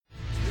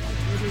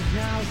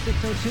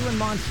6:02 in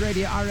Monster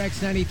Radio.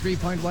 RX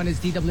 93.1 is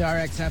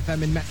DWRX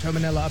FM in Metro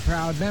Manila, a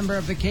proud member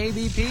of the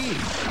KBP.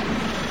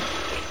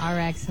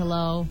 RX,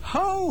 hello.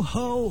 Ho,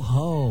 ho,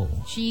 ho.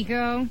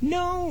 Chico?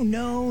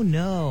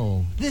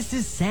 No. This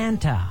is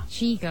Santa.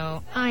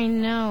 Chico, I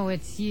know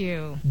it's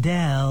you.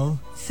 Del,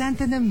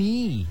 Santa na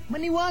me.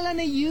 Maniwala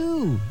na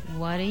you.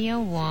 What do you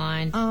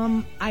want?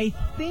 I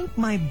think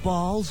my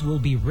balls will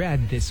be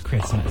red this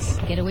Christmas.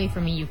 Get away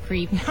from me, you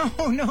creep.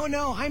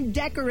 No. I'm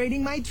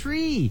decorating my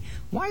tree.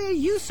 Why are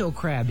you so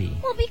crabby?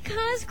 Well,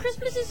 because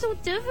Christmas is so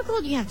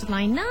difficult. You have to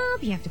line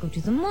up, you have to go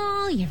to the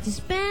mall, you have to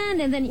spend,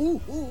 and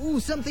then... Ooh,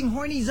 something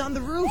horny's on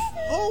the roof.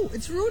 Oh,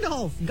 it's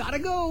Rudolph. Gotta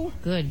go.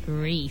 Good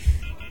grief.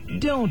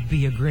 Don't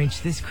be a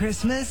Grinch this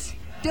Christmas.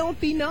 Don't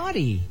be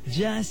naughty.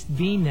 Just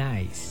be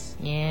nice.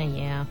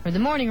 Yeah. For the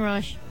morning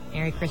rush,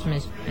 Merry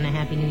Christmas and a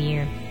Happy New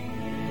Year.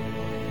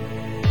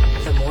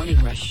 The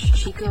Morning Rush,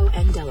 Chico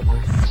and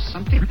Delamar.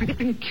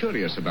 Something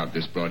curious about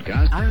this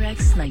broadcast.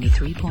 RX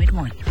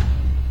 93.1.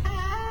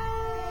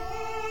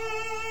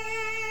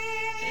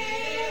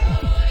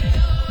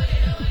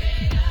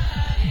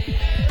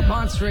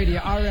 Monster Radio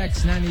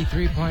RX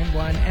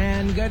 93.1,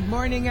 and good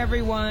morning,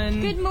 everyone.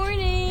 Good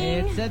morning.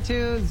 It's a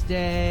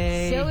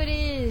Tuesday. So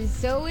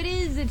it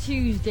is a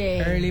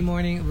Tuesday. Early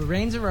morning.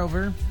 Rains are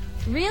over.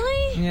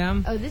 Really?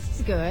 Yeah. Oh, this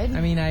is good.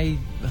 I mean, it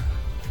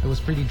was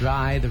pretty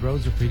dry. The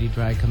roads were pretty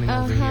dry coming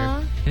over here.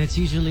 And it's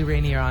usually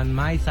rainier on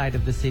my side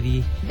of the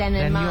city than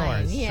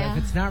mine, yours. yeah. So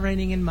if it's not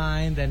raining in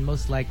mine, then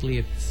most likely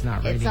it's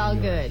not raining in yours. It's all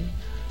good.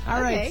 All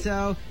Okay. right,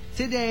 so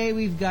today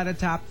we've got a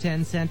top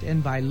 10 sent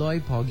in by Loy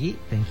Pogi.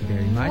 Thank you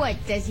very much. What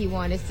does he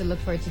want us to look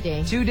for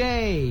today?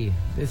 Today,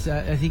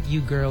 I think you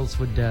girls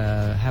would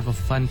have a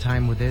fun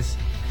time with this.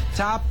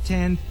 Top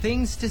 10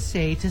 things to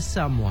say to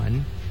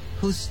someone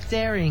who's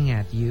staring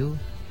at you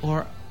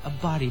or a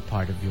body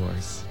part of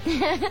yours.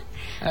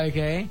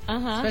 Okay?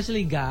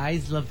 Especially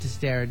guys love to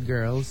stare at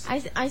girls.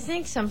 I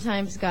think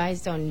sometimes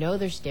guys don't know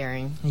they're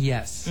staring.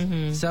 Yes.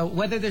 So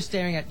whether they're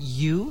staring at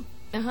you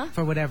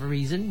for whatever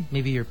reason,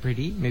 maybe you're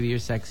pretty, maybe you're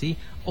sexy,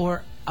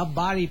 or a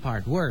body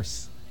part,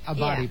 worse. A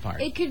body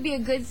part. It could be a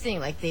good thing,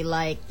 like they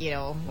like,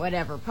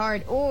 whatever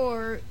part,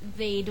 or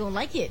they don't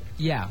like it.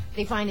 Yeah.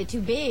 They find it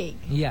too big.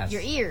 Yes.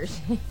 Your ears.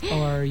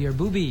 Or your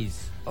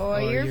boobies. Or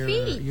your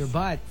feet. Your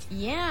butt.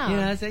 Yeah.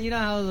 You know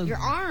how your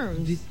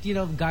arms.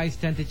 Guys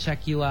tend to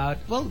check you out.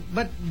 Well,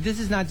 but this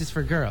is not just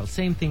for girls.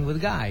 Same thing with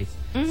guys.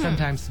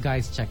 Sometimes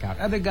guys check out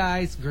other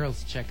guys,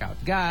 girls check out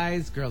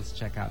guys, girls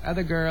check out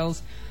other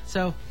girls.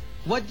 So,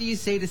 what do you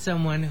say to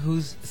someone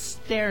who's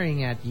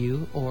staring at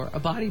you or a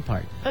body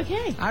part?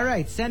 Okay. All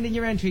right, send in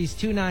your entries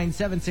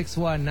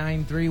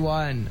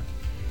 29761-931.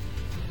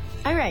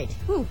 All right.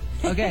 Whew.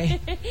 Okay.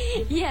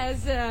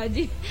 Yes,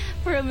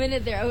 for a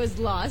minute there I was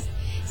lost.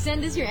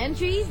 Send us your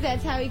entries.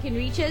 That's how you can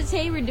reach us.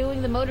 Hey, we're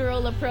doing the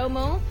Motorola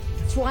promo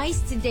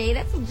twice today.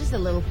 That's just a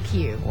little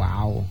cue.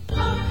 Wow.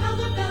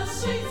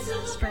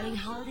 Spreading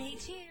holiday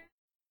cheer.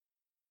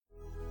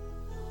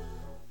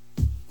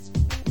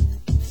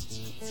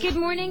 Good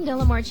morning.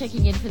 Delamar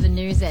checking in for the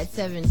news at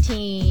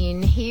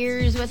 17.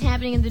 Here's what's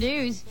happening in the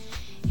news.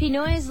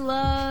 Pinoys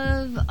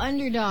love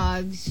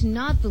underdogs,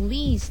 not the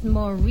least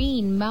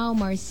Maureen Mau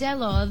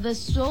Marcelo, the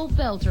soul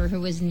belter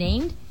who was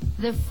named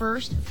the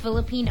first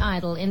Philippine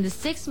Idol in the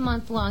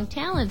 6-month-long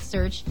talent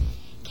search,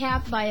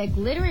 capped by a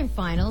glittering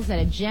finals at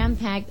a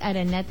jam-packed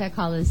Araneta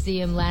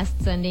Coliseum last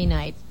Sunday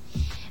night.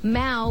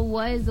 Mao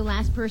was the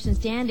last person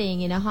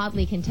standing in a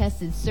hotly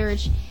contested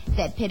search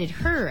that pitted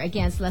her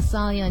against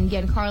Lasallian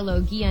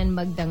Giancarlo Gian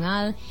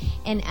Magdangal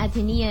and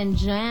Atenean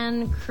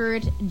Jan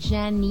Kurt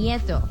Jan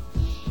Nieto.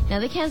 Now,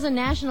 the Quezon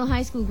National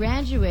High School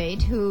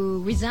graduate,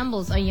 who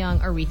resembles a young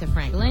Aretha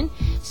Franklin,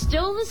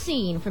 stole the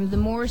scene from the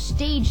more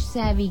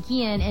stage-savvy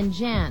Gian and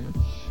Jan.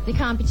 The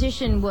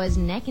competition was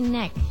neck and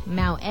neck.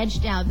 Mao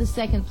edged out the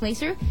second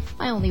placer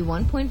by only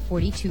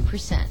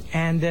 1.42%.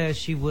 And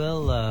she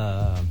will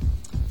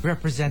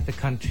represent the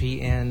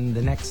country in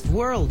the next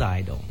World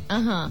Idol.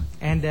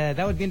 And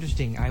that would be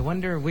interesting. I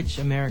wonder which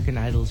American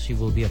Idol she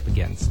will be up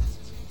against.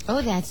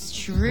 Oh, that's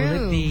true.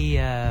 Will it be,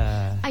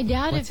 I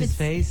doubt what's if his it's...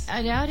 face?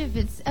 I doubt if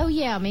it's... Oh,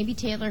 yeah, maybe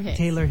Taylor Hicks.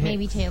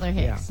 Maybe Taylor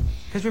Hicks. Yeah.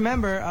 Because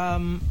remember,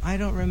 I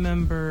don't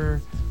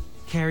remember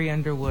Carrie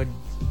Underwood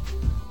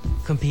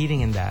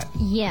competing in that.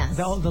 Yes.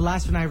 The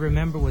last one I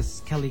remember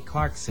was Kelly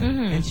Clarkson,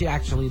 and she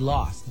actually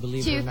lost,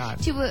 believe it or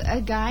not. To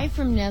a guy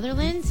from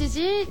Netherlands, is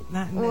it?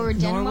 Or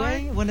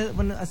Norway?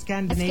 Denmark? A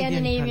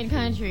Scandinavian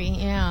country,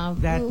 yeah.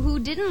 Who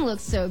didn't look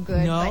so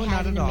good, but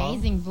had an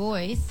amazing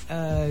voice.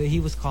 He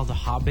was called a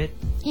Hobbit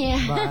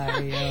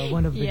by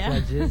one of the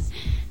judges.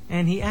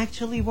 And he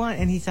actually won,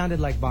 and he sounded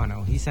like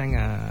Bono. He sang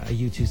a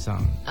U2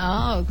 song.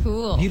 Oh,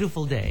 cool.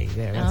 Beautiful Day.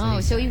 There.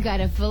 That's so you've got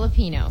a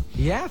Filipino.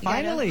 Yeah,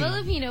 finally. Got a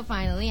Filipino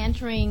finally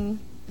entering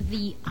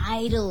the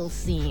idol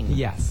scene.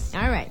 Yes.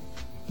 All right.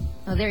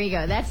 Well, there you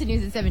go. That's the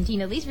news at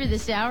 17. At least for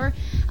this hour,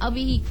 I'll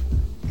be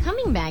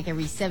coming back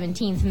every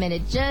 17th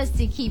minute just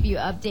to keep you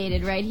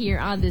updated right here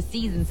on the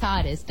season's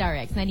hottest,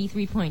 RX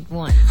 93.1.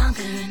 I'm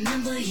gonna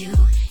remember you,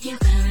 you're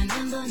gonna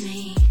remember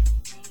me.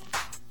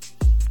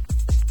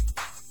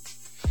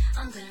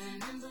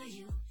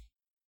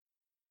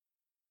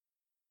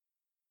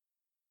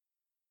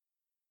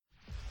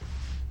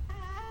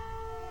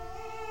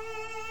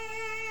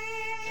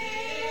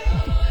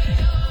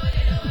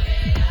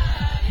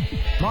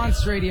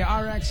 Monster Radio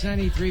RX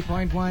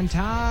 93.1.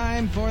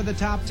 Time for the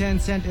top 10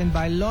 sent in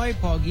by Loy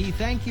Pogi.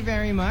 Thank you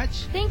very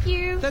much. Thank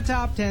you. The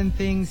top 10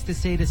 things to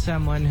say to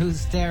someone who's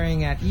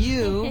staring at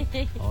you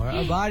or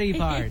a body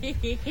part.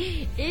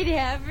 It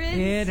happens.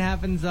 It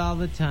happens all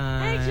the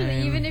time.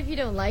 Actually, even if you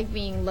don't like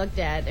being looked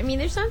at, I mean,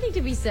 there's something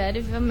to be said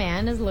if a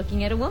man is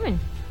looking at a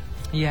woman.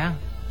 Yeah.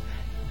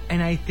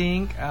 And I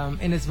think,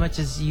 in as much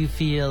as you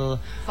feel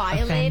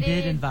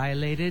offended and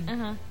violated,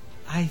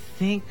 I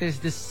think there's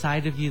this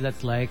side of you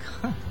that's like,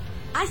 huh,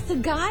 I still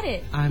got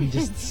it. I'm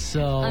just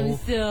so I'm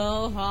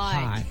so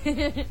hot.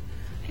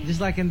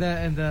 Just like in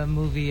the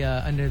movie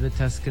Under the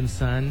Tuscan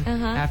Sun,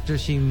 after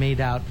she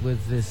made out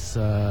with this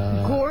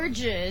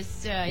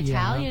gorgeous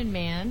Italian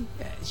man,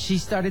 she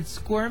started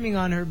squirming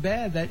on her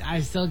bed that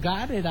I still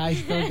got it,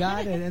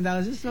 and that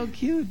was just so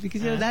cute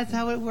because that's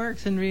how it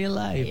works in real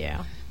life.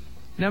 Yeah.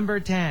 Number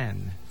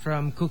 10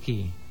 from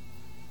Cookie.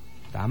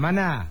 Tama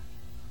na.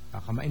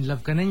 Baka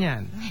ma-in-love ka na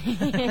niyan.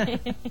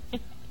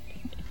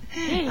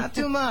 Not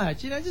too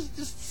much.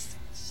 Just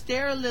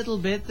stare a little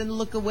bit, then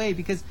look away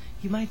because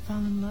you might fall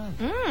in love.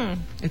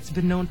 It's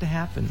been known to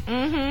happen.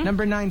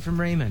 Number 9 from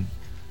Raymond.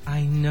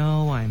 I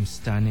know I'm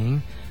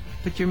stunning,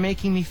 but you're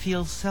making me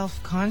feel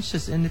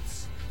self-conscious and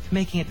it's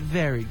making it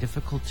very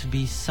difficult to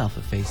be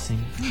self-effacing.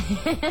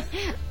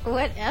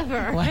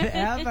 Whatever.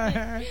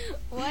 Whatever.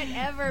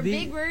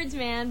 Big words,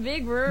 man.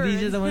 Big words.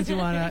 These are the ones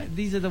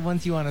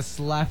you wanna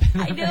slap in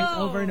the face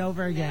over and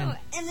over again. No.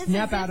 And this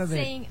Snap is out of it.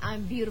 saying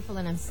I'm beautiful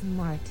and I'm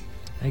smart.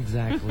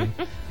 Exactly.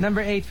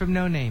 Number 8 from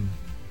No Name.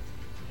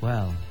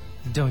 Well,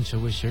 don't you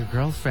wish your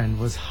girlfriend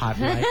was hot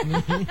like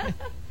me?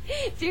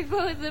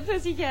 Chico, the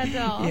Pussycat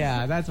Dolls.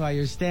 Yeah, that's why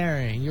you're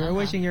staring. You were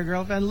wishing your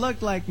girlfriend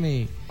looked like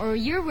me. Or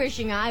you're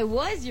wishing I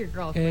was your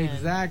girlfriend.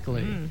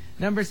 Exactly.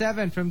 Number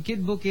 7 from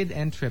Kid Bukid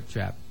and Trip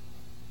Trap.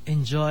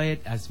 Enjoy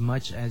it as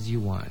much as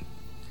you want.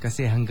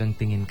 Kasi hanggang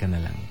tingin ka na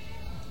lang.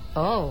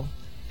 Oh,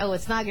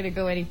 it's not going to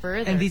go any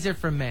further. And these are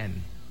for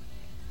men.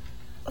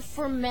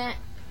 For men.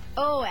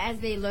 Oh, as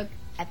they look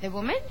at the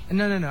woman?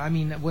 No. I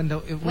mean, when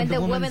the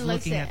woman's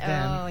looks looking at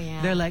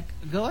them, they're like,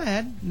 go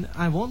ahead.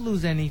 I won't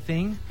lose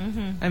anything.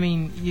 I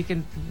mean, you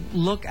can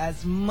look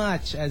as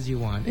much as you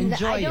want.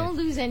 Enjoy it. I don't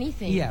lose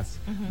anything. Yes.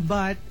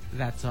 But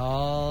that's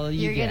all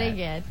you're going to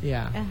get.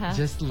 Yeah.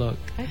 Just look.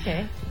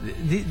 Okay.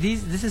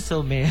 This is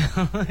so male.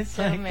 It's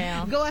so like,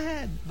 male. go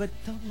ahead, but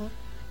don't look,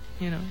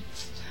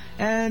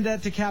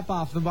 And to cap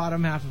off the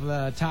bottom half of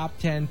the top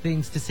 10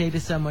 things to say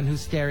to someone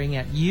who's staring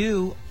at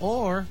you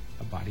or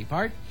a body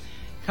part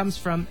comes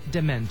from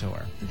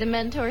Dementor.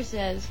 Dementor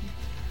says,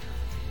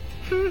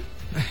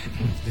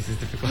 This is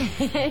difficult.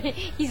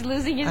 He's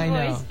losing his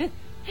voice.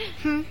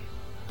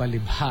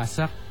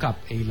 Palibhasa, cup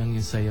A lang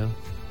yun sa'yo.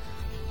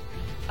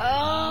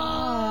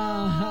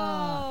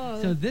 Oh.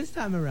 So this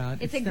time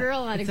around, it's a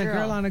girl on a girl. It's a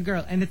girl on a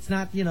girl. And it's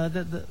not,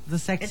 the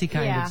sexy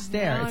kind of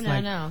stare. It's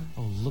like, oh,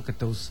 look at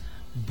those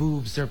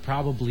boobs. They're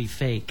probably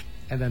fake.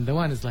 And then the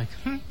one is like,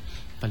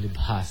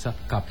 palibhasa,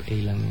 cup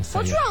A lang yung sa'yo.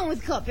 What's wrong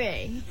with cup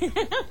A?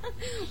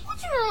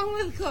 What's wrong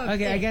with cup A?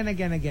 Okay,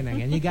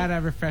 again. You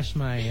gotta refresh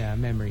my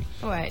memory.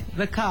 What?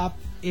 The cup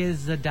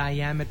is the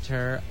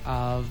diameter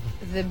of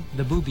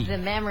the boobie. The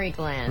mammary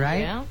gland,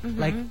 right? Yeah?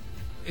 Like,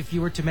 if you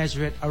were to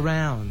measure it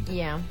around.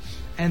 Yeah.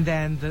 And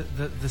then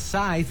the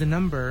size, the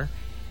number,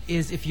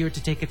 is if you were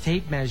to take a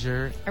tape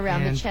measure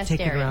around and the chest take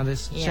area. it around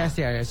this chest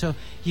area. So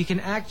you can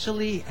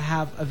actually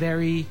have a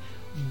very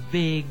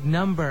big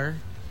number.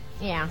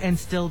 Yeah. And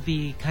still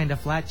be kind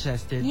of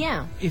flat-chested.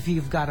 Yeah. If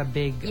you've got a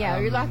big... Yeah,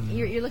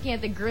 you're looking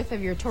at the girth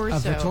of your torso.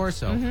 Of the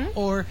torso.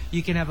 Or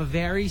you can have a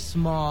very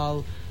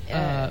small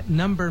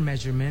number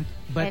measurement,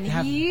 but and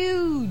have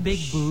huge. Big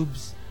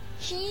boobs.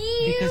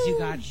 Huge. Because you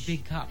got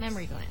big cups.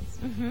 Memory glands.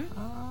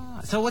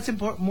 So what's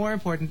more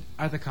important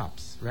are the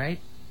cups,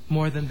 right?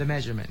 More than the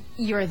measurement.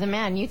 You're the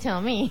man. You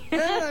tell me.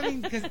 I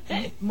mean, because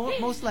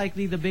most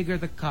likely the bigger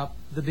the cup,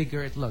 the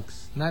bigger it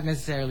looks. Not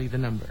necessarily the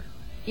number.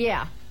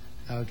 Yeah.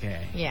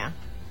 Okay. Yeah.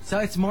 So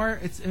it's more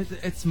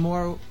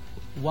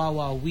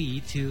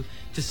wee to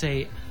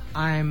say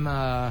I'm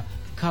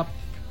cup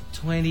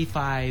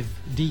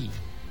 25D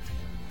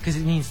because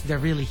it means they're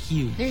really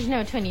huge. There's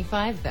no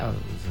 25 though.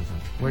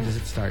 Where does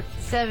it start?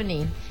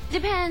 70.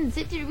 Depends.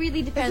 It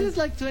really depends. This is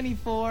like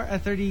 24,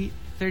 30,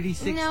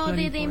 36. No,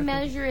 24, they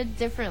measure it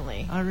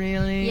differently. Oh,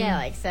 really? Yeah,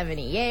 like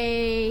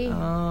 78.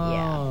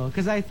 Oh,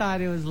 because I thought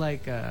it was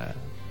like.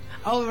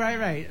 Oh,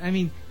 right. I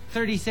mean,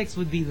 36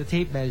 would be the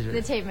tape measure.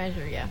 The tape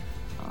measure, yeah.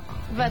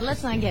 But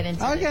let's not get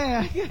into it.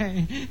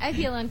 Okay. I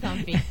feel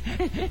uncomfy.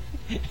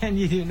 And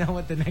you do know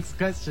what the next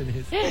question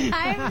is.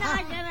 I'm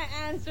not going to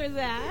answer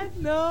that.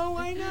 No,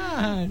 why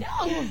not?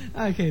 No.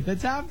 Okay, the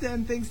top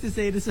 10 things to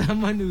say to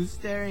someone who's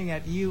staring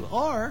at you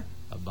or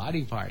a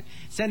body part.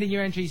 Send in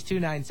your entries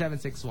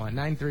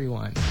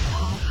 29761-931.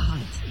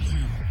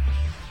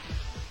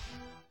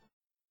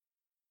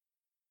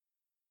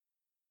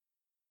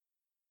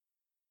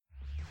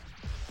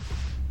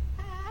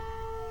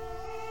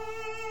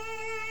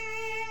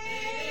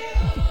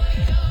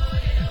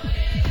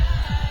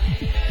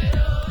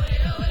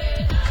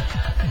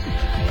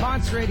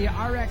 Sports Radio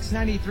RX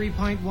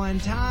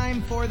 93.1.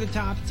 Time for the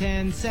top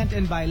 10 sent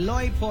in by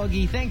Loy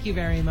Pogi. Thank you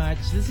very much.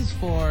 This is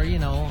for,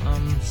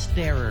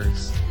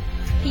 starers.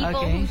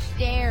 People who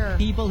stare.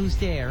 People who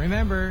stare.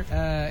 Remember,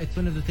 it's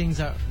one of the things,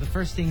 the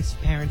first things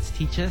parents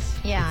teach us.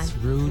 Yeah. It's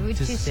rude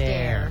to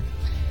stare.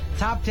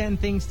 Top 10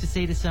 things to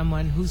say to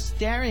someone who's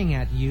staring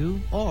at you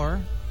or,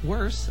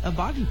 worse, a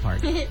body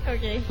part.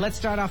 Okay. Let's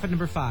start off at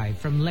number 5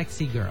 from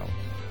Lexi Girl.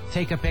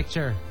 Take a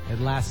picture.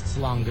 It lasts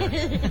longer.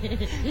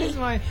 It's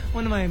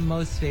one of my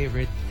most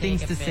favorite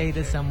things to say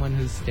to someone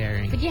who's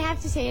staring. But you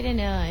have to say it in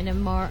a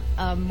Marge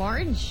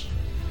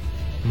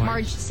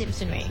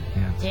Simpson way.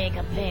 Yeah. Take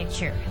a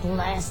picture. It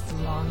lasts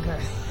longer.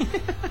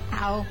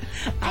 Ow.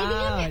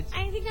 I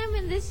think I'm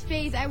in this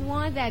phase. I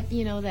want that,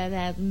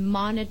 that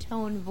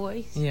monotone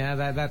voice. Yeah,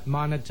 that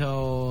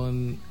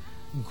monotone,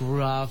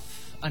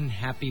 gruff,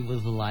 unhappy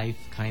with life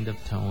kind of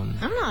tone.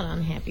 I'm not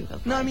unhappy with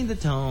life. No, I mean the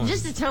tone.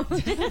 Just the tone.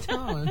 The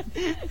tone.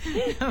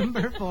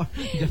 Number 4,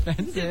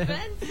 defensive.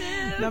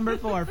 Number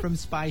 4 from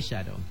Spy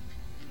Shadow.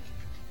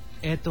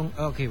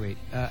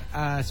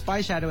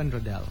 Spy Shadow and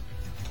Rodel.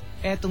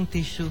 Etong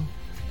tissue,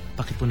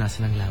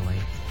 pakipunasan ng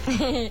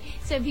laway.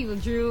 Some people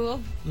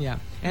drool. Yeah.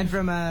 And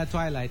from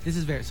Twilight, this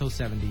is so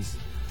 70s.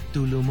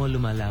 Tulo mo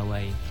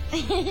lumalaway.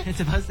 It's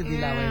supposed to be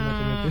laway mo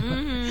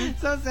tumutulo.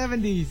 So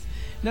 70s.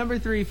 Number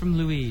 3 from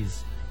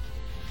Louise.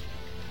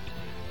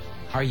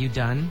 Are you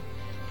done?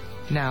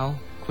 Now,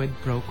 quid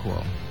pro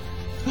quo.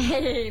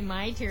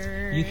 My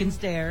turn. You can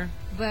stare.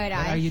 But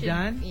are you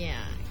done?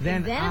 Yeah.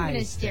 Then I'm going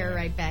to stare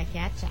right back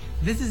at you.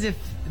 This is if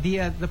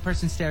the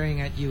person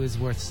staring at you is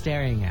worth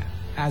staring at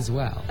as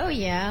well. Oh,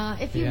 yeah.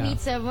 If you meet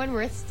someone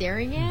worth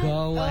staring at.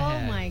 Go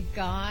ahead. Oh, my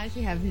gosh.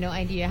 You have no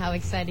idea how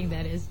exciting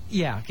that is.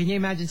 Yeah. Can you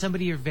imagine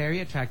somebody you're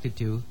very attracted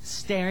to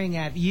staring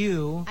at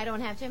you? I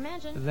don't have to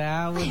imagine.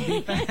 That would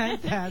be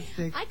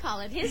fantastic. I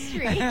call it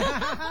history.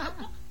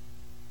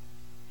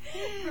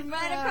 From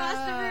right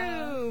across the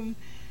room.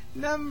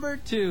 Number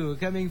 2,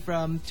 coming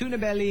from Tuna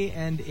Belly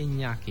and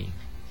Iñaki.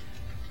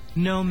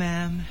 No,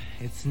 ma'am,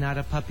 it's not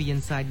a puppy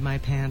inside my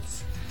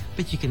pants,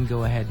 but you can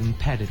go ahead and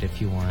pet it if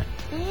you want.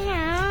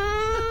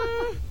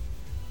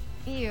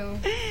 Ew.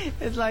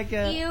 It's like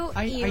ew,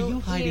 are you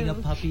hiding a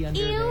puppy under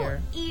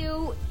there?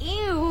 Ew.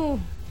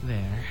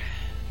 There.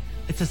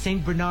 It's a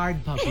St.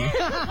 Bernard puppy.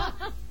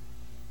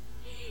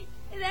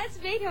 That's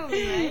Beethoven,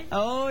 right?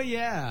 Oh,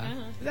 yeah.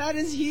 That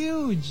is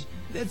huge.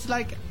 It's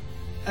like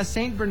a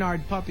St.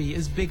 Bernard puppy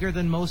is bigger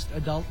than most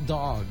adult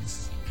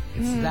dogs.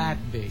 It's that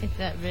big. It's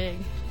that big.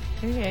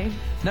 Okay.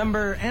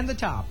 And the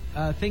top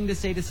thing to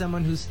say to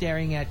someone who's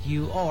staring at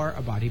you or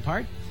a body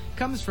part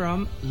comes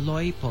from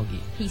Loy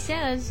Pogi. He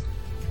says,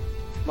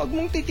 Wag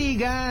mong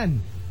titigan.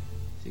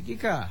 Sige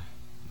ka.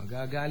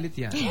 Magagalit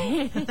yan.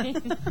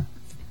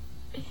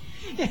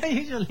 Yeah,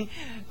 usually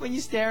when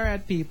you stare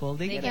at people,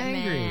 they get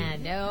angry.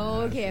 Mad.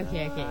 Oh, okay.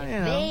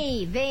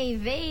 They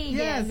yes,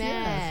 get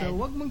mad. So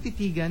wag mong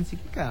titigan.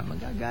 Sige ka.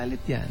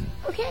 Magagalit yan.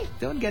 Okay.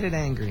 Don't get it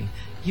angry.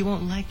 You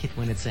won't like it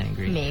when it's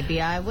angry. Maybe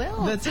I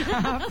will. The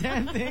top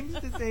 10 things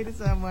to say to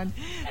someone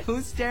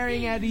who's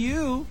staring at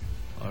you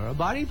or a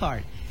body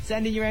part.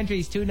 Send in your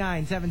entries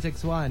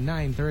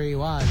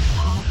 29761-931.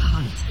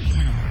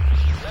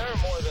 There are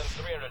more than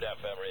 300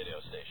 FM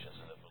radio stations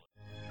in the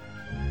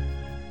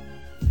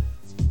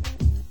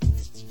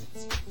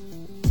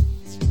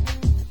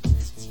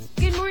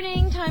Good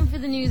morning. Time for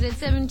the news at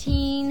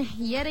 17.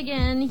 Yet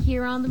again,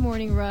 here on the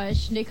Morning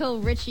Rush, Nicole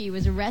Richie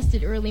was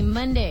arrested early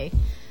Monday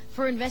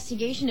for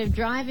investigation of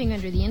driving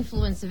under the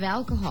influence of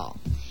alcohol.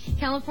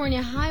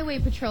 California Highway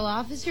Patrol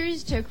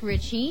officers took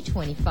Richie,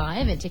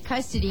 25, into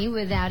custody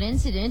without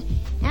incident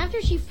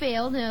after she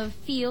failed a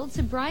field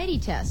sobriety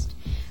test.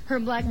 Her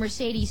black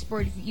Mercedes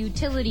sport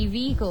utility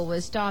vehicle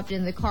was stopped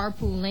in the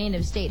carpool lane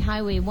of State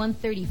Highway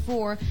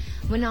 134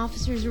 when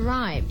officers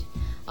arrived.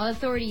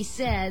 Authorities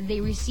said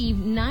they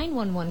received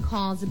 911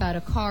 calls about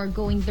a car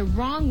going the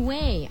wrong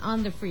way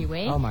on the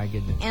freeway. Oh, my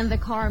goodness. And the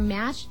car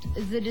matched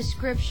the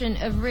description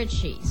of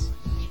Richie's.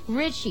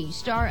 Richie,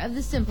 star of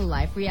the Simple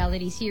Life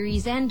reality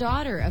series and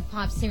daughter of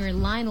pop singer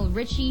Lionel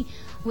Richie,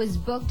 was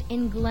booked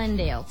in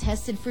Glendale,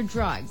 tested for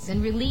drugs,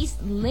 and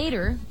released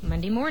later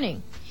Monday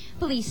morning.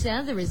 Police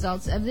said the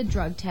results of the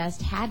drug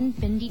test hadn't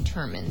been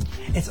determined.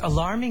 It's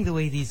alarming the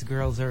way these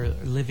girls are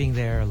living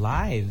their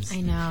lives.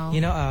 I know.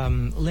 You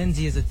know,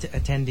 Lindsay is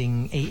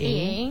attending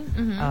AA.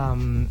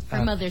 Mm-hmm.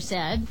 Her mother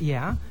said.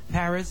 Yeah.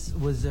 Paris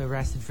was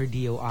arrested for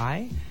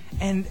DOI.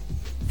 And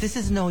this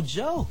is no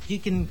joke. You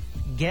can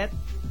get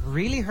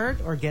really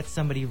hurt or get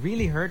somebody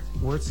really hurt,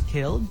 worse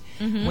killed,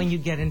 when you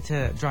get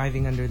into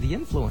driving under the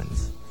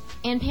influence.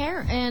 And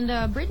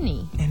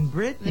Brittany. And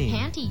Brittany. The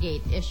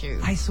Pantygate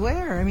issue. I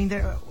swear. I mean,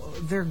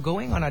 they're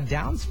going on a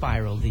down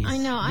spiral, these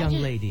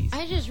young ladies.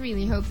 I just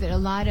really hope that a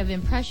lot of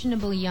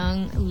impressionable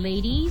young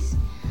ladies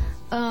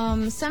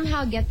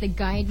somehow get the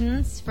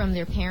guidance from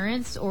their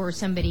parents or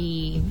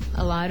somebody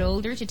a lot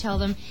older to tell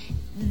them,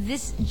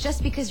 this,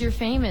 just because you're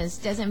famous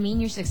doesn't mean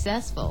you're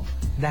successful.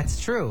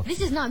 That's true.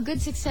 This is not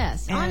good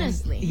success, And,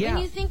 honestly, yeah.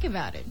 when you think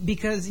about it.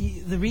 Because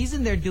the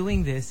reason they're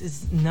doing this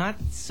is not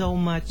so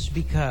much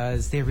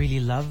because they really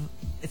love.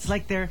 It's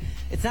not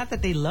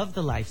that they love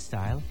the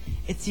lifestyle.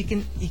 It's you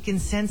can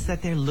sense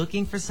that they're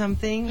looking for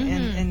something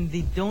and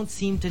they don't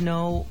seem to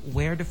know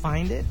where to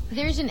find it.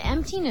 There's an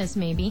emptiness,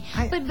 maybe.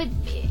 But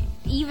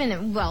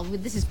even, well,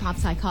 this is pop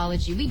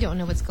psychology. We don't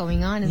know what's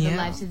going on in the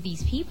lives of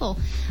these people.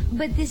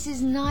 But this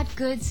is not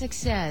good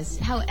success,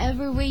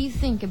 however way you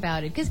think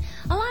about it. Because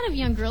a lot of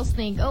young girls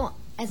think, oh,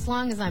 as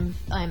long as I'm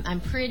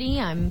pretty,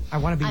 I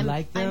want to be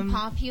like them. I'm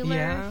popular.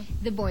 Yeah.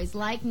 The boys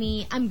like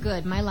me. I'm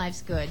good. My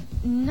life's good.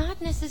 Not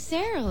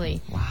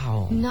necessarily.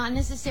 Wow. Not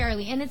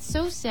necessarily. And it's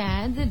so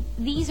sad that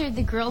these are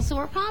the girls who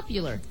are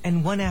popular.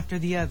 And one after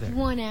the other.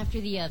 One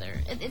after the other.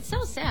 It's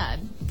so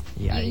sad.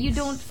 Yikes. You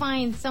don't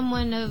find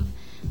someone of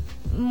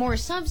more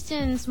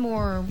substance,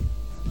 more,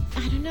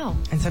 I don't know.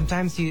 And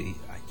sometimes you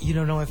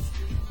don't know if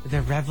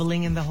they're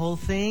reveling in the whole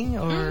thing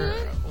or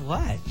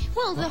what.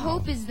 Well, the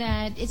hope is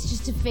that it's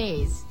just a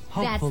phase.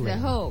 Hopefully.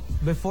 That's the hope.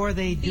 Before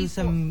they do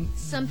something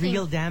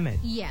real damage.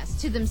 Yes,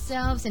 to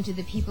themselves and to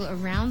the people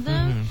around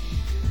them.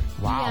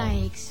 Wow.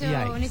 Yikes.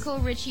 So Nicole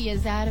Richie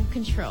is out of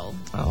control.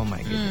 Oh my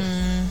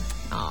goodness.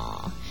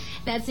 Aw.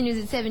 That's the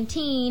news at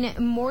 17.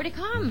 More to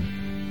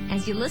come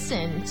as you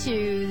listen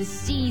to the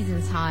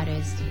season's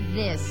hottest.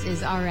 This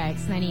is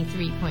RX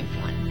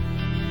 93.1.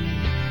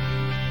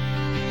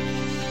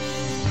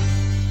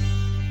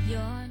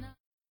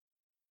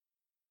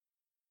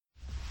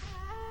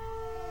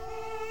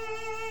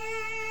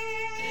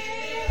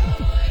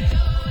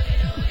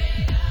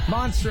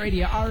 Monster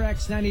Radio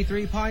RX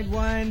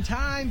 93.1.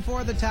 Time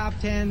for the top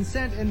 10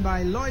 sent in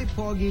by Loy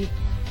Pogi.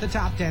 The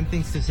top 10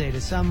 things to say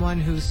to someone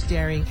who's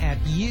staring at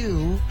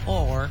you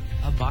or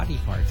a body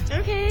part.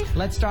 Okay.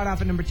 Let's start off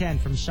at number 10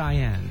 from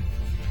Cheyenne.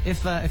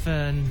 If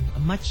a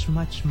much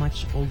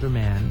older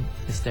man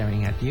is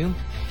staring at you,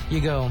 you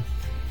go,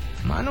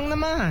 "Manong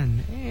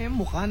naman,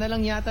 mukha na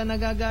lang yata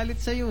nagagalit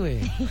sa'yo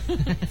eh."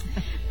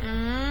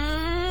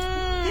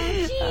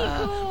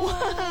 Chico.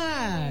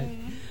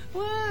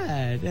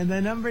 What? And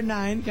then number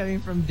 9 coming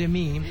from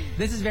Demi.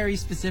 This is very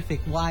specific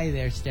why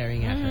they're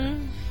staring at her.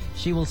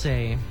 She will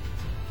say,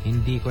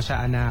 "Hindi ko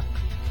siya anak,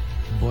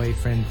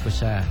 boyfriend ko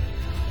siya."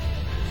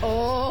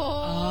 Oh.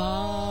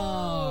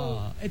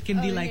 It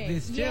can be like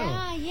this too.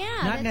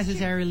 Yeah. Not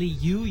necessarily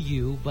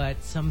you, but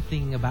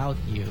something about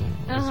you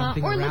or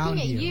something or around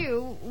looking at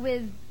you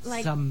with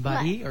like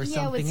somebody or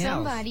something with else.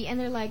 somebody, and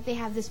they're like, they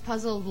have this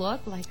puzzled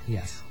look, like,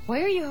 yes,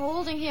 why are you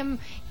holding him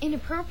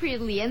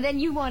inappropriately? And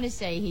then you want to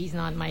say, he's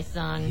not my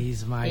son.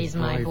 He's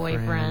my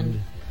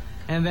boyfriend.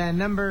 And then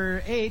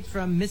number 8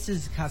 from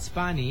Mrs.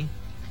 Kaspani.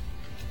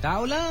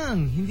 Tao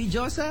lang, hindi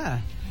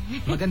Diyosa.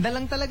 Maganda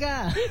lang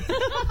talaga.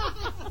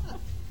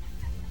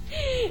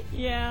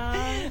 Yeah.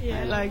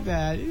 I like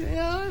that.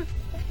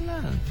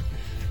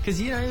 Because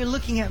you're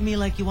looking at me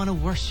like you want to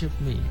worship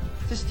me.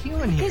 Just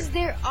human here. Because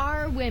there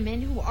are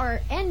women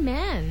and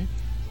men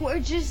who are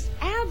just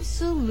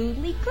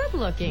absolutely good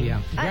looking.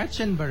 Yeah.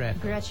 Gretchen Barrett.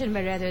 Gretchen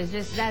Barrett is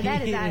just that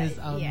She is is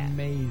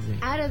amazing.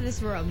 Out of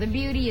this world. The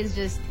beauty is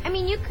just, I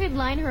mean, you could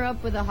line her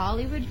up with a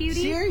Hollywood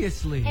beauty.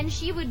 Seriously. And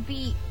she would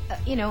be,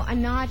 a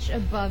notch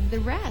above the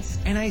rest.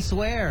 And I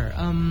swear,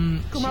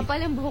 Kumapal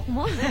ang buhok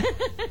mo.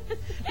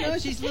 no,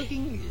 she's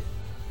looking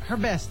her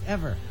best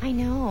ever. I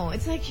know.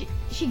 It's like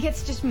she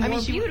gets just more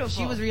beautiful.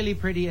 She was really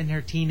pretty in her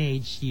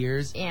teenage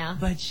years. Yeah.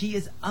 But she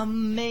is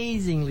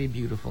amazingly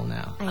beautiful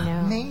now. I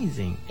know.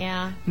 Amazing.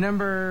 Yeah.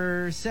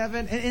 Number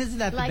 7. And isn't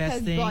that Like the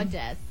best a thing?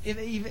 goddess.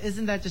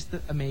 Isn't that just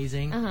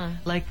amazing? Uh-huh.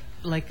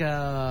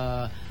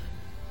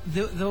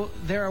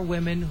 There are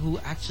women who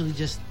actually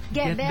just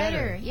get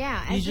better.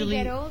 Yeah, as Usually,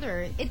 you get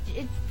older, it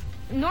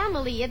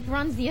normally it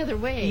runs the other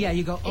way. Yeah,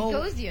 you go. It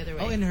goes the other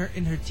way. Oh, in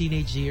her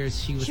teenage years,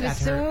 she was at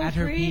so her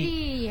pretty,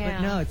 peak. yeah.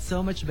 But no, it's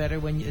so much better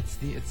when it's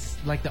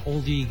like the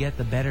older you get,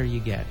 the better you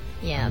get.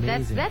 Yeah,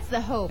 Amazing. that's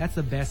the hope. That's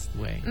the best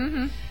way.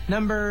 Mm-hmm.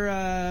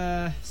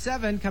 Number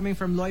 7 coming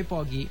from Loy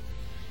Pogi.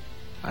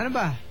 Ano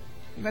ba?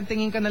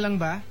 Tingin ka na lang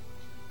ba?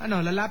 Ano,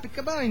 lalapit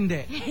ka ba o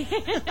hindi?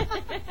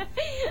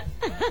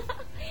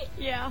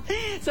 Yeah.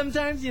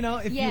 Sometimes,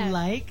 if you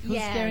like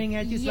who's staring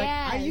at you, it's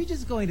like, are you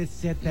just going to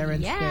sit there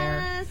and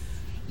stare?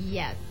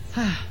 Yes.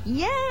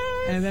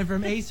 Yes. And then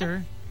from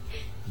Acer,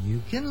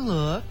 you can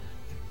look,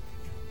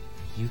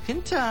 you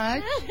can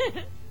touch,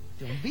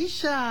 don't be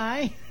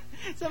shy.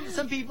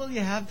 Some people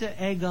you have to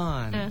egg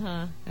on.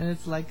 Uh-huh. And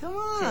it's like, come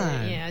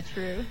on. Yeah,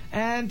 true.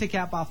 And to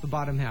cap off the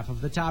bottom half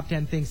of the top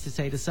 10 things to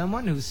say to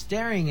someone who's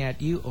staring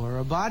at you or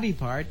a body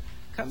part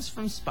comes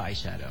from Spy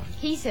Shadow.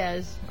 He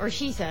says, or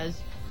she says,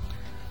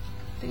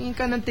 tingin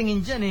ka ng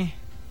tingin dyan eh.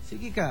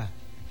 Sige ka.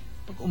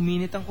 Pag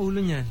uminit ang ulo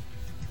niyan.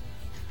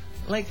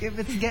 Like if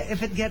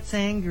it gets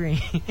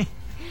angry.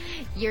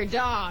 your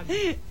dog.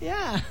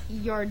 Yeah.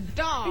 Your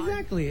dog.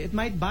 Exactly. It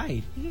might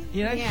bite.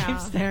 Yeah. Keep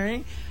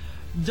staring.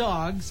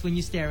 Dogs, when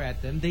you stare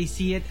at them, they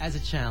see it as a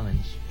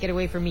challenge. Get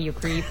away from me, you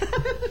creep.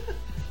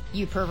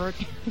 You pervert.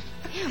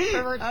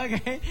 Pervert.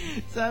 Okay,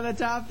 so the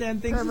top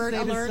 10 things Pervert to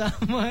say alert. to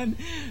someone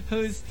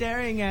who's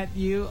staring at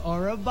you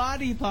or a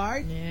body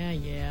part.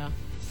 Yeah.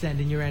 Send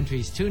in your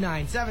entries,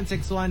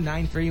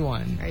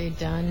 29761-931. Are you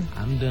done?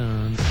 I'm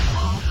done.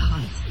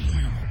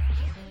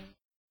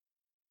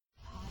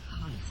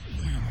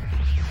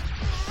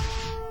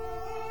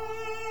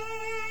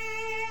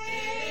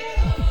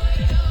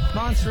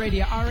 Monster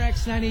Radio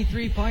RX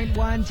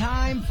 93.1.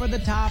 Time for the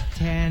top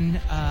 10.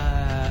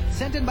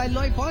 Sent in by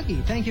Loy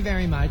Pogi. Thank you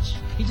very much.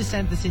 He just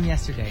sent this in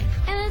yesterday.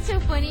 And it's so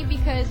funny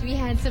because we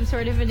had some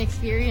sort of an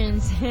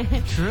experience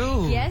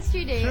True.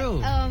 yesterday.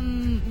 True.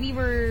 We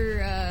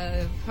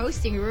were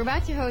hosting. We were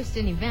about to host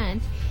an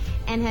event,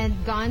 and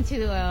had gone to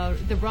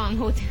the wrong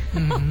hotel.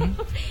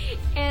 Mm-hmm.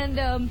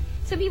 And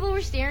some people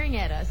were staring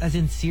at us. As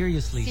in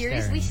seriously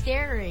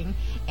staring.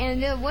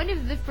 And one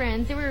of the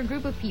friends, there were a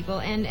group of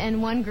people,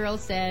 and one girl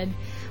said,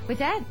 "What's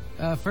that?"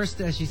 First,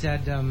 she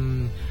said,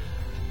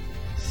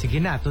 sige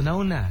na,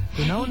 tunaw na.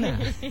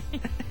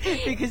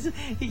 Because,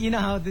 you know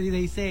how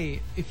they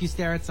say, if you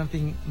stare at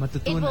something,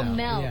 matutunaw. It will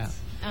melt. Yeah.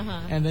 Uh-huh.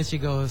 And then she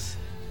goes,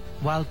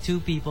 while two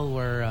people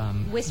were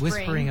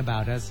whispering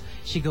about us,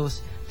 she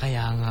goes,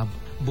 kaya nga,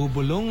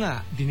 bubulong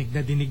nga,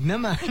 dinig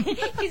naman.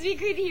 Because we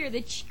could hear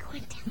the Chico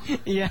and Delamar.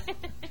 Yeah.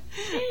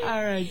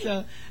 All right,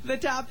 so the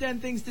top 10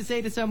 things to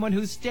say to someone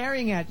who's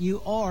staring at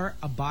you or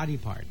a body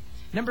part.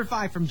 Number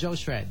 5 from Joe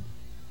Shred.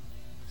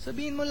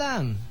 Sabihin mo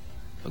lang.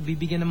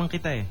 Pagbibigyan naman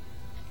kita eh.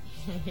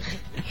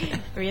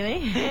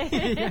 Really?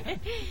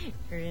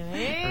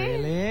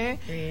 Really?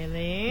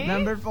 Really?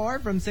 Number 4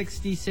 from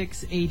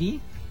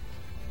 6680.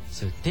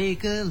 So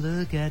take a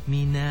look at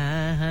me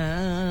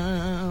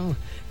now,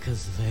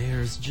 'cause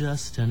there's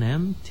just an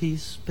empty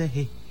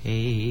space.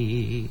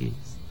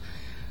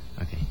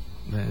 Okay,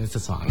 it's a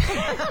song.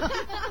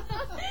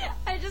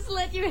 I just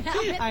let you have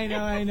it. I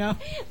know.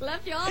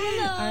 Left you all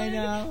alone. I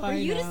know. For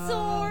you to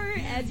soar,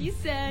 as you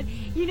said.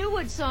 You know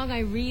what song I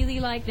really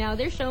like now?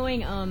 They're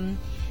showing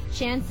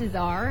Chances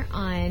Are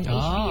on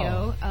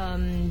HBO.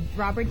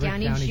 Robert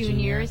Downey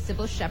Jr.,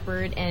 Sybil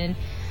Shepherd, and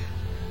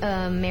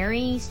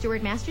Mary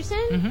Stuart Masterson.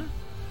 Mm-hmm.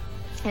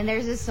 And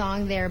there's a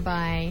song there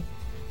by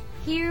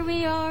Here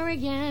We Are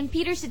Again,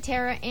 Peter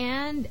Cetera,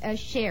 and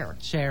Cher.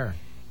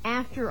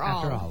 After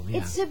All. Yeah.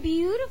 It's a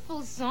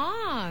beautiful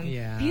song.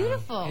 Yeah.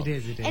 Beautiful. It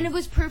is. And it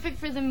was perfect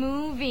for the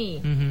movie.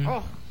 Mm-hmm.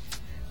 Oh,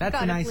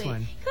 That's a nice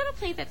one. Gotta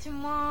play that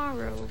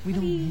tomorrow. We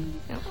don't- please.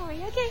 Oh,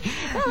 okay.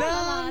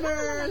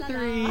 Number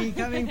 3,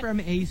 coming from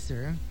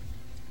Acer.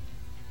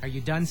 Are you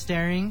done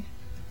staring?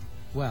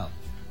 Well,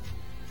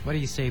 what do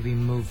you say we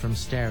move from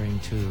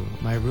staring to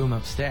my room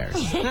upstairs?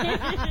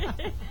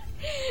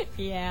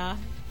 Yeah.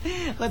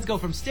 Let's go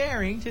from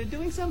staring to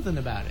doing something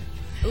about it.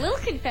 A little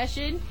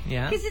confession.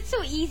 Yeah? Because it's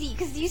so easy.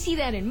 Because you see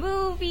that in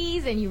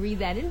movies and you read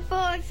that in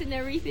books and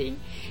everything.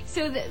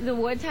 So the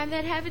one time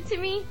that happened to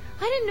me,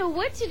 I didn't know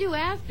what to do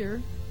after.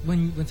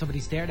 When somebody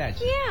stared at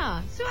you.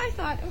 Yeah. So I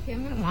thought, okay,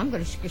 I'm gonna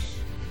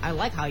I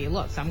like how you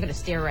look, so I'm gonna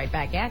stare right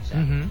back at you.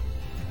 Mm-hmm.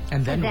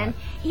 And then what?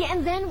 Yeah,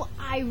 and then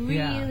I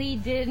really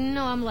didn't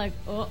know. I'm like,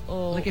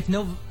 uh-oh. Like if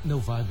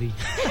nobody,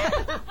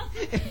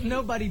 if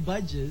nobody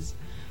budges,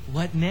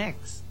 what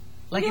next?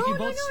 Like if you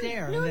both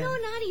stare. No, and then,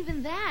 not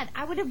even that.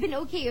 I would have been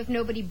okay if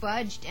nobody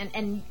budged and we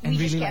and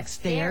just really kept like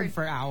stared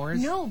for hours.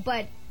 No,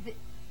 but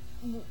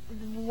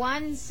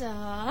once,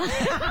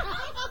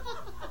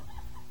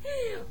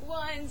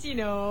 once, you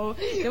know,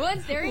 the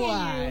one staring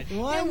at you.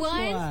 Once the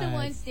what?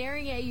 one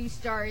staring at you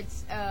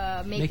starts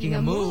making Making a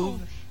a move.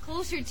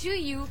 closer to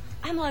you.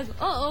 I'm like,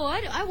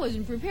 I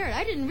wasn't prepared.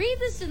 I didn't read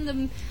this in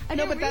the. I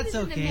No, didn't but read that's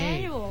this in the okay.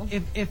 manual.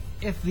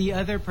 If the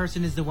other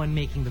person is the one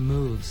making the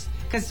moves,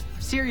 because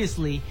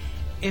seriously,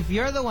 if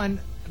you're the one,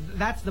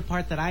 that's the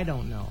part that I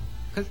don't know.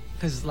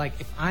 Because like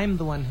if I'm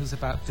the one who's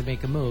about to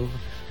make a move,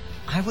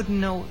 I wouldn't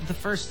know the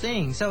first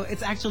thing. So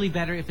it's actually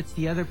better if it's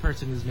the other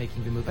person who's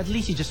making the move. At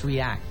least you just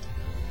react.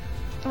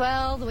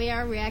 Well, the way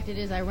I reacted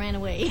is I ran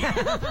away. Yeah.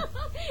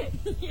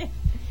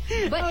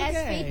 But as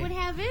fate would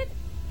have it,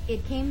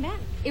 it came back.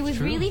 It was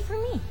True. really for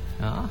me.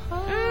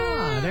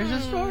 There's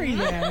a story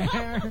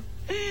there.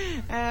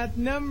 At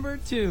number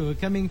 2,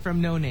 coming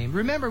from No Name.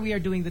 Remember, we are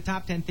doing the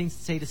top 10 things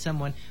to say to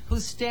someone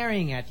who's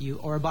staring at you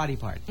or a body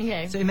part.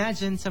 Okay. So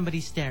imagine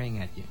somebody staring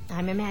at you.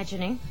 I'm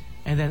imagining.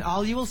 And then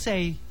all you will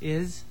say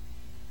is,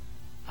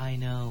 I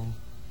know.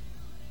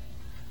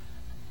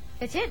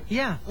 That's it.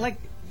 Yeah, like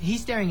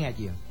he's staring at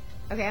you.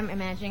 Okay, I'm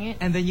imagining it.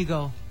 And then you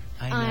go,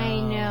 I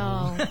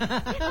know.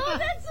 Oh,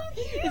 that's so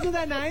cute. Isn't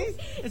that nice?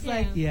 It's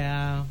like,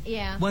 yeah.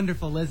 Yeah.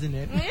 Wonderful, isn't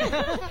it?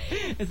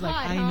 It's like,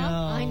 Hot, I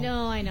huh?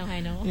 know. I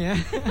know. Yeah.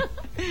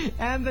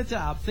 And the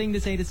top thing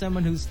to say to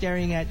someone who's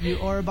staring at you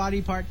or a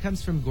body part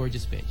comes from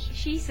Gorgeous Bitch.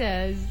 She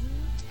says,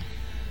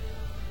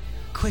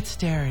 Quit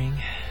staring.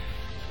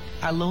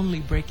 I'll only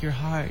break your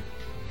heart.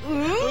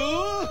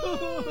 Ooh.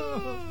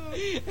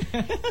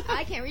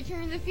 I can't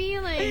return the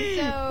feeling, so...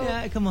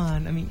 Yeah, come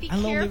on. I mean, Be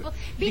I'm careful. Only,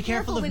 Be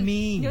careful of with,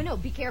 me. No,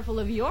 be careful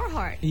of your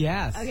heart.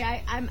 Yes.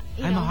 Okay, I'm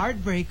a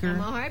heartbreaker. I'm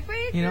a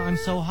heartbreaker. You know, I'm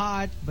so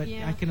hot, but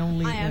Yeah. I can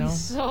only, I am you know.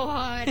 so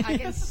hot. I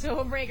can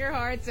so break her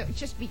heart, so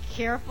just be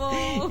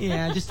careful.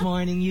 Yeah, just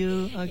warning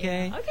you,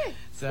 okay? Yeah, okay.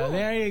 So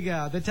there you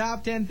go. The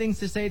top 10 things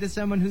to say to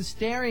someone who's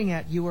staring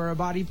at you or a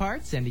body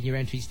part. Sending your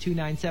entries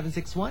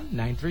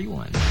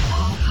 29761-931.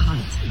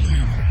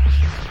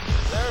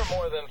 There are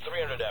more than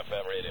 300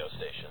 FM radio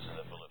stations in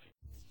the Philippines.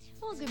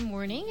 Well, good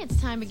morning. It's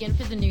time again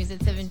for the news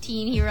at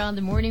 17 here on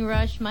the Morning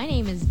Rush. My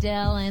name is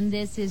Del, and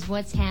this is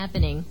what's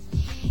happening.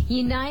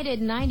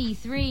 United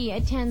 93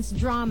 attends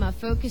drama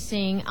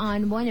focusing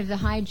on one of the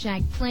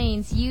hijacked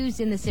planes used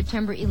in the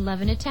September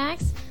 11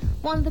 attacks,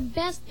 won the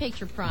Best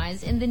Picture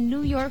prize in the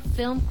New York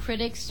Film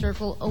Critics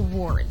Circle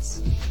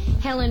Awards.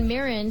 Helen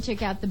Mirren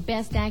took out the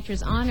Best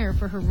Actress honor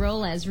for her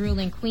role as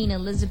ruling Queen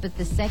Elizabeth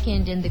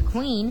II in The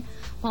Queen,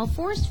 while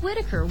Forrest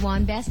Whitaker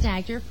won Best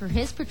Actor for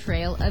his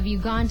portrayal of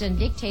Ugandan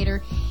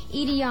dictator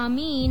Idi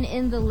Amin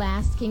in The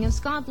Last King of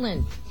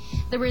Scotland.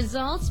 The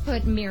results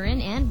put Mirren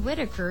and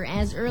Whitaker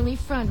as early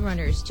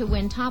frontrunners to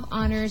win top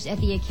honors at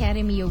the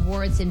Academy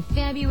Awards in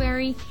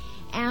February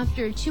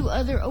after two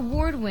other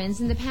award wins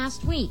in the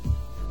past week.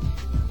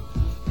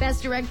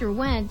 Best Director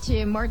went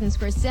to Martin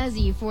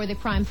Scorsese for the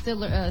crime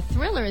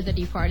thriller The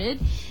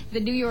Departed. The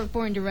New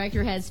York-born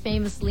director has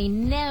famously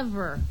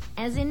never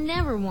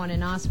won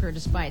an Oscar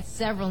despite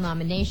several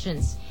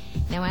nominations.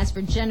 Now, as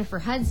for Jennifer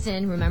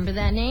Hudson, remember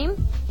that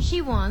name?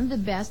 She won the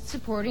Best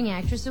Supporting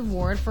Actress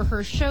award for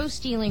her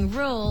show-stealing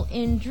role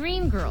in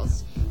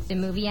Dreamgirls, the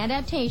movie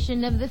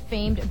adaptation of the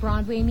famed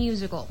Broadway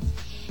musical.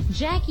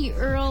 Jackie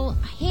Earle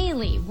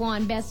Haley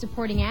won Best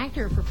Supporting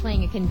Actor for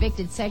playing a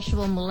convicted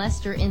sexual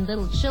molester in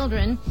Little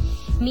Children.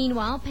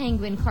 Meanwhile,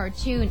 Penguin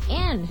cartoon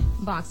and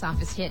box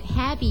office hit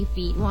Happy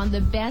Feet won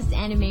the Best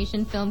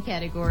Animation Film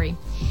category.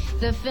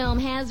 The film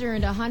has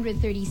earned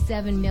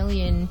 $137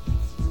 million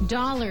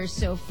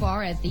so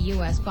far at the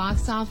U.S.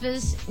 box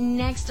office.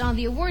 Next on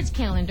the awards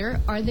calendar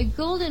are the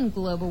Golden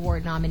Globe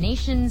Award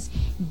nominations,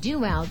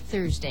 due out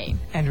Thursday.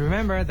 And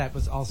remember, that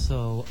was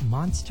also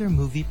Monster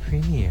Movie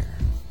Premiere.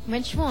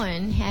 Which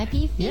one?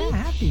 Happy Feet? Yeah,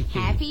 Happy Feet.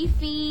 Happy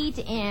Feet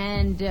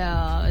and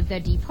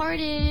The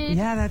Departed.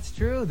 Yeah, that's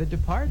true. The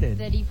Departed.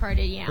 The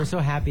Departed, yeah. We're so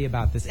happy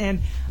about this.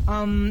 And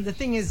the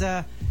thing is,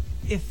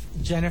 if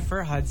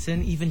Jennifer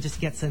Hudson even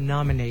just gets a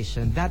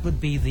nomination, that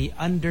would be the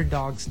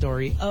underdog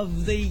story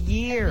of the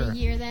year. The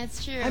year,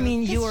 that's true. I